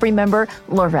Ole Opry member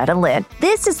Loretta Lynn.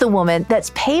 This is the woman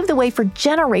that's paved the way for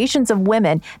generations of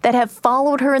women that have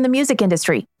followed her in the music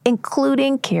industry,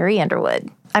 including Carrie Underwood.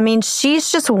 I mean,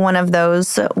 she's just one of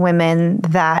those women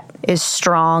that is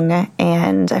strong,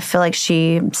 and I feel like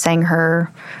she sang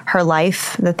her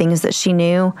life, the things that she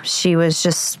knew. She was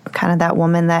just kind of that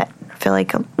woman that I feel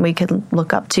like we could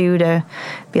look up to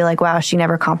be like, wow, she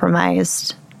never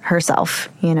compromised herself.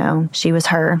 You know, she was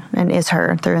her and is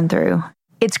her through and through.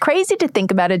 It's crazy to think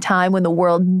about a time when the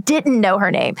world didn't know her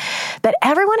name, but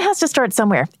everyone has to start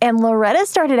somewhere. And Loretta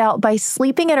started out by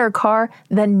sleeping in her car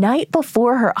the night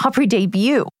before her Opry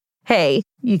debut. Hey,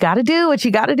 you got to do what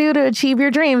you got to do to achieve your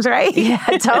dreams, right? Yeah,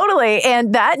 totally.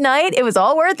 And that night, it was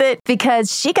all worth it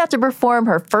because she got to perform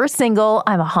her first single,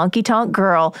 I'm a Honky Tonk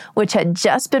Girl, which had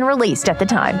just been released at the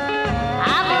time.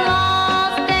 I've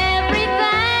lost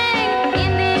everything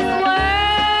in this world,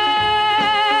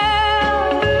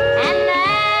 and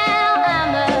now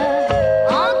I'm a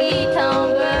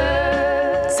honky-tonk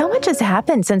girl. So much has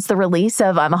happened since the release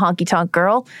of I'm a Honky Tonk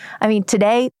Girl. I mean,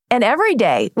 today and every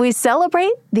day, we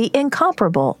celebrate the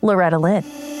incomparable Loretta Lynn.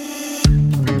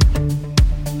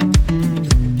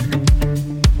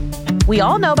 We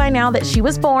all know by now that she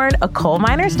was born a coal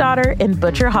miner's daughter in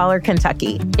Butcher Holler,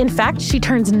 Kentucky. In fact, she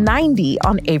turns 90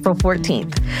 on April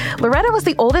 14th. Loretta was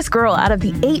the oldest girl out of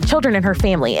the 8 children in her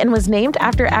family and was named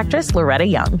after actress Loretta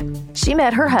Young. She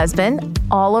met her husband,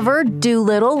 Oliver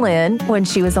Doolittle Lynn, when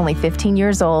she was only 15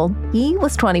 years old. He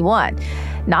was 21.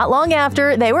 Not long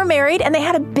after, they were married and they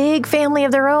had a big family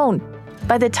of their own.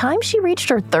 By the time she reached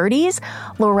her 30s,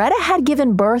 Loretta had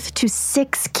given birth to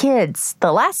 6 kids,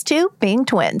 the last 2 being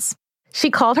twins. She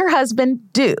called her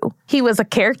husband Do. He was a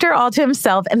character all to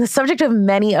himself and the subject of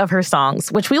many of her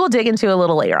songs, which we will dig into a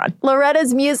little later on.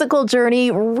 Loretta's musical journey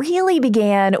really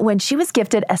began when she was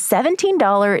gifted a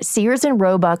 $17 Sears &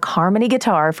 Roebuck Harmony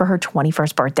guitar for her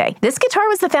 21st birthday. This guitar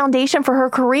was the foundation for her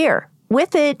career.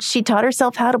 With it, she taught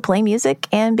herself how to play music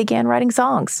and began writing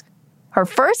songs. Her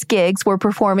first gigs were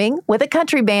performing with a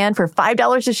country band for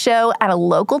 $5 a show at a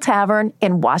local tavern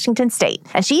in Washington State.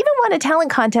 And she even won a talent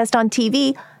contest on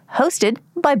TV hosted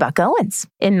by Buck Owens.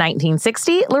 In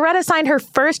 1960, Loretta signed her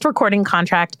first recording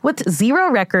contract with Zero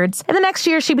Records, and the next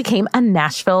year she became a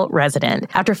Nashville resident.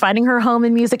 After finding her home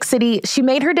in Music City, she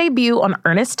made her debut on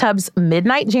Ernest Tubbs'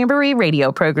 Midnight Jamboree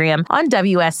radio program on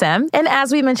WSM, and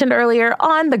as we mentioned earlier,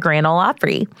 on the Grand Ole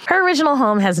Opry. Her original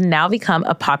home has now become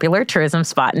a popular tourism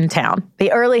spot in town.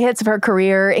 The early hits of her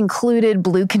career included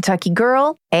Blue Kentucky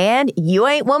Girl and You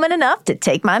Ain't Woman Enough to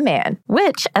Take My Man,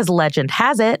 which, as legend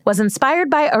has it, was inspired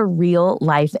by a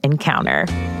real-life encounter.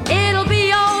 It'll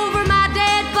be over my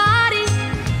dead body,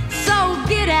 so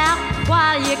get out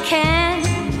while you can,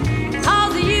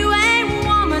 'cause you ain't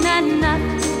woman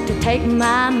enough to take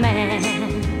my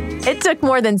man. It took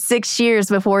more than 6 years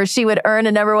before she would earn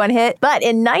a number one hit, but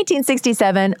in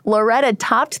 1967, Loretta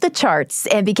topped the charts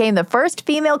and became the first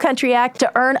female country act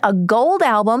to earn a gold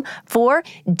album for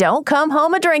Don't Come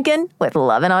Home A-Drinkin' with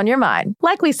Lovin' on Your Mind.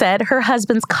 Like we said, her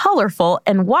husband's colorful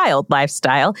and wild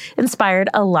lifestyle inspired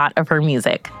a lot of her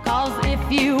music. 'Cause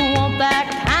if you want that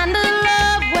kind of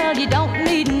love, well, you don't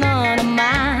need none of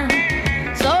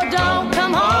mine. So don't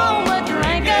come home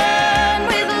a-drinkin'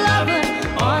 with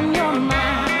lovin' on your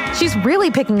mind. She's really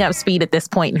picking up speed at this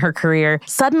point in her career.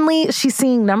 Suddenly, she's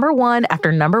seeing number one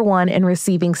after number one and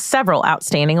receiving several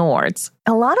outstanding awards.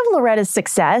 A lot of Loretta's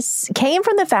success came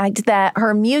from the fact that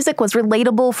her music was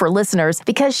relatable for listeners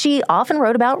because she often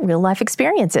wrote about real-life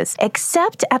experiences.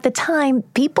 Except at the time,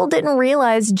 people didn't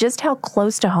realize just how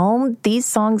close to home these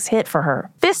songs hit for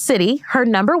her. Fist City, her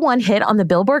number one hit on the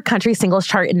Billboard Country Singles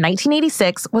Chart in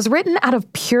 1986, was written out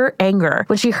of pure anger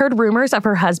when she heard rumors of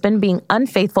her husband being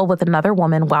unfaithful with another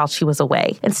woman while she was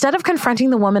away. Instead of confronting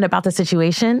the woman about the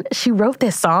situation, she wrote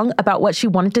this song about what she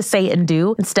wanted to say and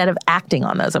do instead of acting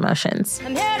on those emotions.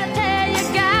 I'm here to tell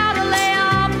you, gotta lay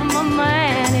off of my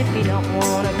man if you don't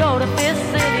wanna go to Fist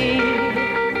City.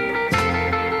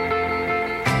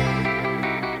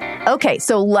 Okay,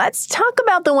 so let's talk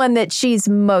about the one that she's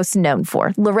most known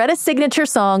for, Loretta's signature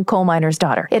song, Coal Miner's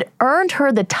Daughter. It earned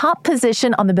her the top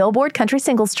position on the Billboard Country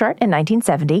Singles Chart in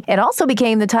 1970. It also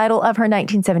became the title of her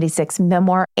 1976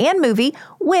 memoir and movie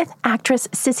with actress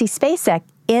Sissy Spacek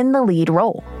in the lead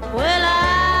role. Well,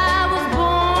 I was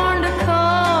born to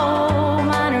coal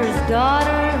miner's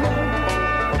daughter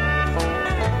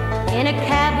in a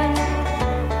cabin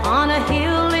on a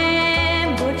hill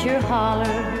in Butcher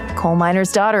Holler. Coal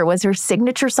Miner's Daughter was her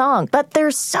signature song, but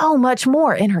there's so much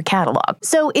more in her catalog.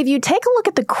 So if you take a look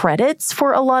at the credits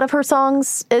for a lot of her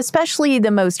songs, especially the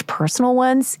most personal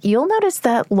ones, you'll notice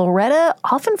that Loretta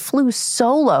often flew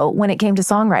solo when it came to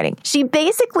songwriting. She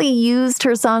basically used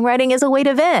her songwriting as a way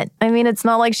to vent. I mean, it's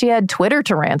not like she had Twitter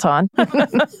to rant on.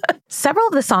 Several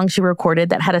of the songs she recorded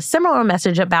that had a similar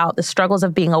message about the struggles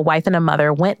of being a wife and a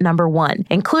mother went number one,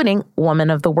 including Woman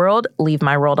of the World, Leave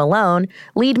My World Alone,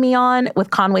 Lead Me On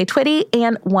with Conway Twitty,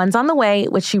 and One's on the Way,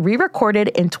 which she re-recorded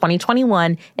in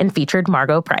 2021 and featured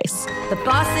Margot Price. The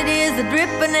faucet is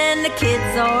a-dripping and the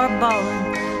kids are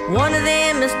bawling. One of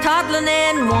them is toddling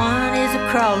and one is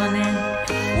a-crawling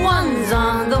and one's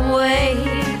on the way.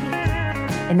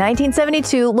 In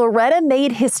 1972, Loretta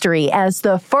made history as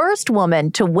the first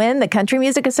woman to win the Country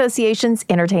Music Association's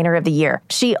Entertainer of the Year.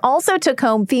 She also took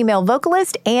home Female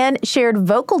Vocalist and shared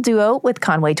vocal duo with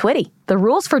Conway Twitty. The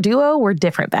rules for duo were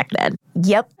different back then.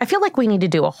 Yep. I feel like we need to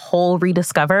do a whole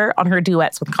rediscover on her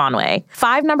duets with Conway.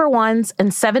 5 number ones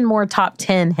and 7 more top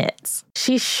 10 hits.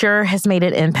 She sure has made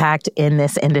an impact in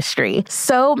this industry.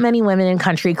 So many women in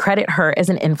country credit her as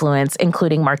an influence,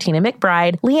 including Martina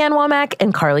McBride, Leanne Womack,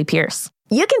 and Carly Pearce.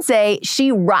 You can say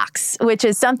she rocks, which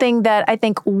is something that I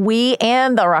think we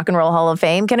and the Rock and Roll Hall of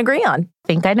Fame can agree on.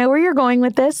 Think I know where you're going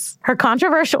with this? Her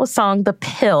controversial song, The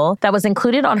Pill, that was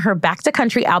included on her Back to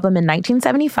Country album in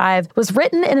 1975, was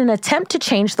written in an attempt to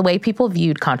change the way people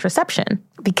viewed contraception.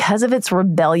 Because of its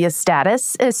rebellious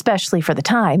status, especially for the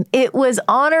time, it was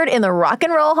honored in the Rock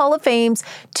and Roll Hall of Fame's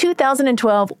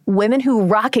 2012 Women Who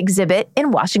Rock exhibit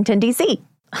in Washington, D.C.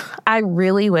 I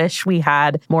really wish we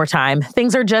had more time.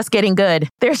 Things are just getting good.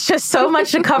 There's just so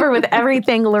much to cover with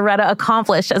everything Loretta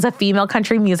accomplished as a female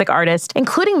country music artist,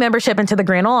 including membership into the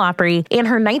Grand Ole Opry and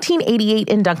her 1988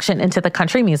 induction into the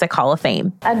Country Music Hall of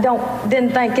Fame. I didn't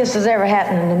think this was ever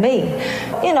happening to me.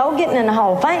 You know, getting in the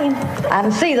Hall of Fame. I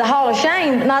can see the Hall of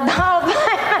Shame, but not the Hall of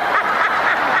Fame.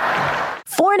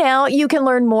 For now, you can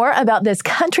learn more about this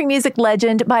country music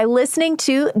legend by listening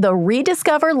to the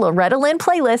Rediscover Loretta Lynn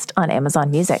playlist on Amazon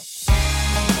Music.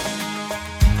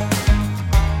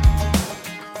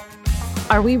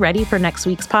 Are we ready for next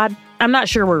week's pod? I'm not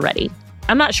sure we're ready.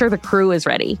 I'm not sure the crew is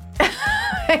ready.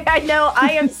 I know.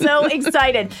 I am so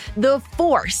excited. The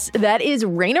force that is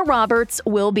Raina Roberts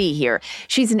will be here.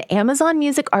 She's an Amazon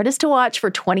Music artist to watch for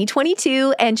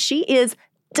 2022, and she is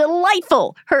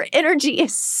delightful. Her energy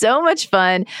is so much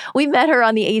fun. We met her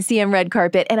on the ACM red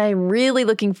carpet, and I'm really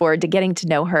looking forward to getting to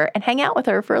know her and hang out with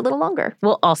her for a little longer.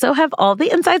 We'll also have all the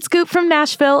inside scoop from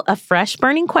Nashville, a fresh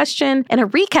burning question, and a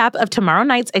recap of tomorrow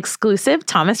night's exclusive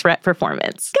Thomas Rhett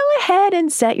performance. Go ahead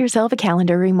and set yourself a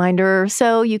calendar reminder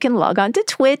so you can log on to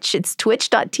Twitch. It's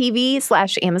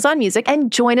twitch.tv/Amazon Music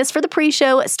and join us for the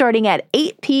pre-show starting at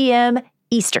 8 p.m.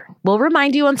 Eastern. We'll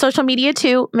remind you on social media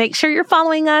too. Make sure you're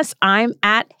following us. I'm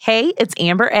at Hey, it's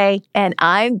Amber A. And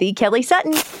I'm the Kelly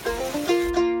Sutton.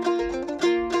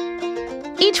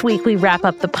 Each week, we wrap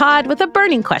up the pod with a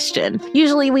burning question.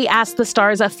 Usually, we ask the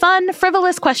stars a fun,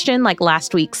 frivolous question like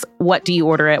last week's, what do you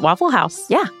order at Waffle House?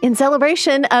 Yeah, in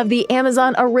celebration of the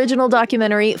Amazon original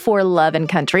documentary For Love and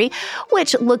Country,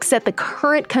 which looks at the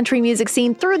current country music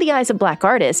scene through the eyes of Black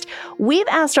artists, we've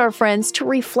asked our friends to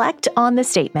reflect on the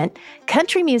statement,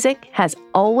 country music has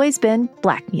always been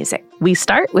Black music. We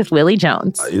start with Willie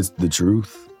Jones. It's the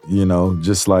truth,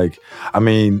 just like,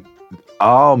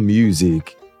 all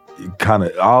music,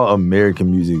 all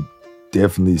American music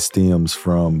definitely stems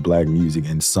from Black music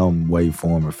in some way,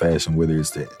 form, or fashion, whether it's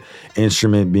the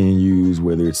instrument being used,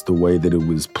 whether it's the way that it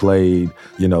was played.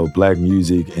 Black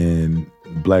music and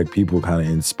Black people kind of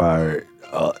inspired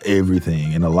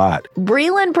everything and a lot.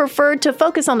 Breland preferred to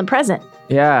focus on the present.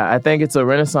 Yeah, I think it's a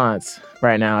renaissance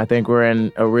right now. I think we're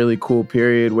in a really cool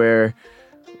period where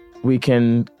we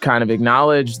can kind of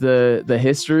acknowledge the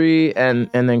history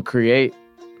and then create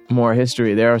more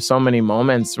history. There are so many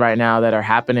moments right now that are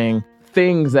happening,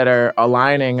 things that are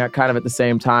aligning kind of at the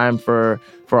same time for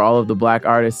all of the Black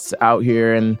artists out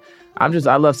here. And I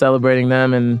love celebrating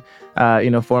them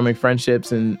and, forming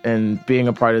friendships and being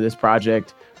a part of this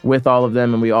project with all of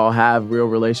them. And we all have real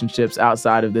relationships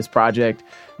outside of this project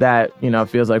that,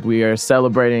 feels like we are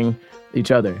celebrating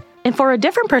each other. And for a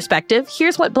different perspective,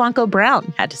 here's what Blanco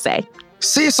Brown had to say.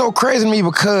 See, it's so crazy to me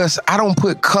because I don't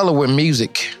put color with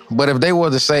music. But if they were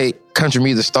to say country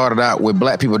music started out with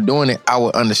Black people doing it, I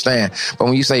would understand. But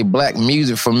when you say Black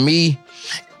music, for me,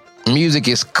 music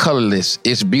is colorless.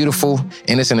 It's beautiful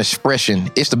and it's an expression.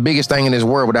 It's the biggest thing in this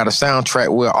world. Without a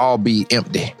soundtrack, we'll all be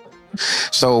empty.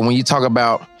 So when you talk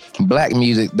about Black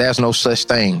music, there's no such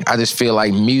thing. I just feel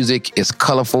like music is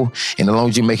colorful. And as long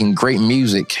as you're making great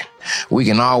music, we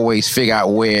can always figure out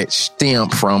where it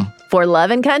stemmed from. For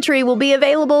Love and Country will be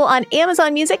available on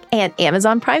Amazon Music and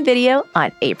Amazon Prime Video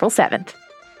on April 7th.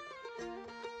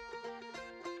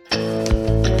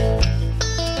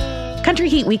 Country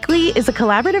Heat Weekly is a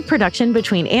collaborative production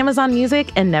between Amazon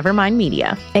Music and Nevermind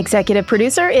Media. Executive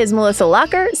producer is Melissa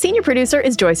Locker. Senior producer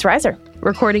is Joyce Reiser.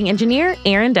 Recording engineer,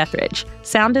 Aaron Dethridge.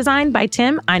 Sound design by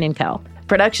Tim Einenkel.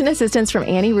 Production assistance from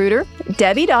Annie Reuter,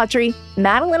 Debbie Daughtry,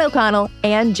 Madeline O'Connell,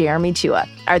 and Jeremy Chua.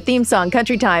 Our theme song,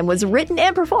 Country Time, was written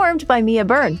and performed by Mia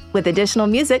Byrne, with additional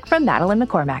music from Madeline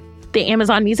McCormack. The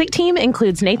Amazon Music team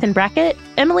includes Nathan Brackett,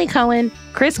 Emily Cohen,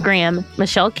 Chris Graham,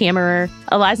 Michelle Kammerer,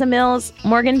 Eliza Mills,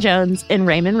 Morgan Jones, and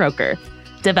Raymond Roker.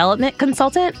 Development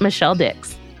consultant, Michelle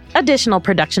Dix. Additional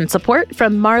production support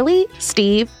from Marley,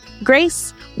 Steve,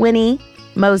 Grace, Winnie,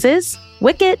 Moses,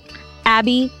 Wicket,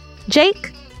 Abby,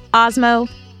 Jake, Osmo,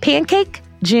 Pancake,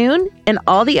 June, and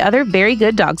all the other very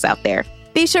good dogs out there.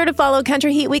 Be sure to follow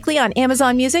Country Heat Weekly on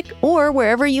Amazon Music or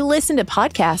wherever you listen to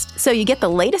podcasts so you get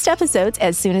the latest episodes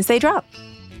as soon as they drop.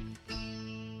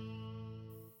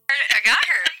 I got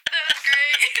her. That was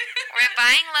great. We're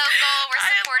buying local. We're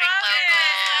supporting local.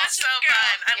 That's so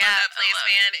fun. I love that place,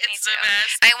 man. It's the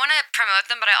best. I want to promote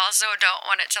them, but I also don't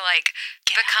want it to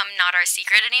become not our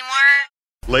secret anymore.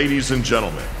 Ladies and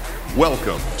gentlemen,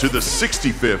 welcome to the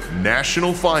 65th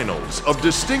National Finals of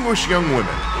Distinguished Young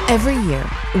Women. Every year,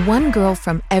 one girl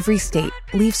from every state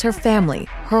leaves her family,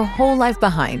 her whole life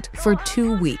behind for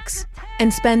 2 weeks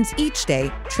and spends each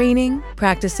day training,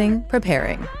 practicing,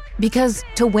 preparing. Because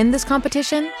to win this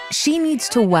competition, she needs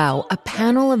to wow a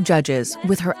panel of judges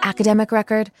with her academic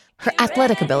record, her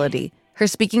athletic ability, her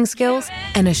speaking skills,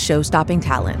 and a show-stopping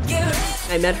talent.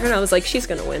 I met her and I was like, she's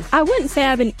gonna win. I wouldn't say I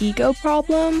have an ego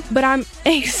problem, but I'm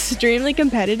extremely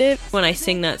competitive. When I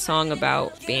sing that song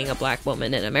about being a Black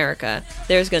woman in America,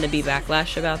 there's gonna be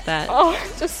backlash about that. Oh,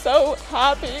 I'm just so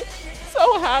happy.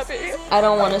 So happy. I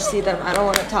don't want to see them. I don't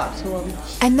want to talk to them.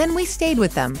 And then we stayed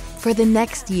with them for the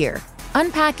next year,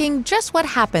 unpacking just what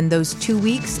happened those 2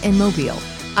 weeks in Mobile.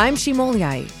 I'm Shimol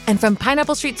Yai, and from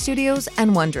Pineapple Street Studios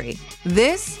and Wondery,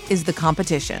 this is The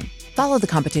Competition. Follow The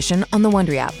Competition on the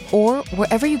Wondery app or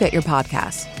wherever you get your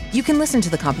podcasts. You can listen to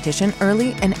The Competition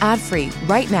early and ad-free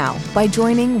right now by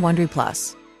joining Wondery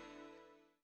Plus.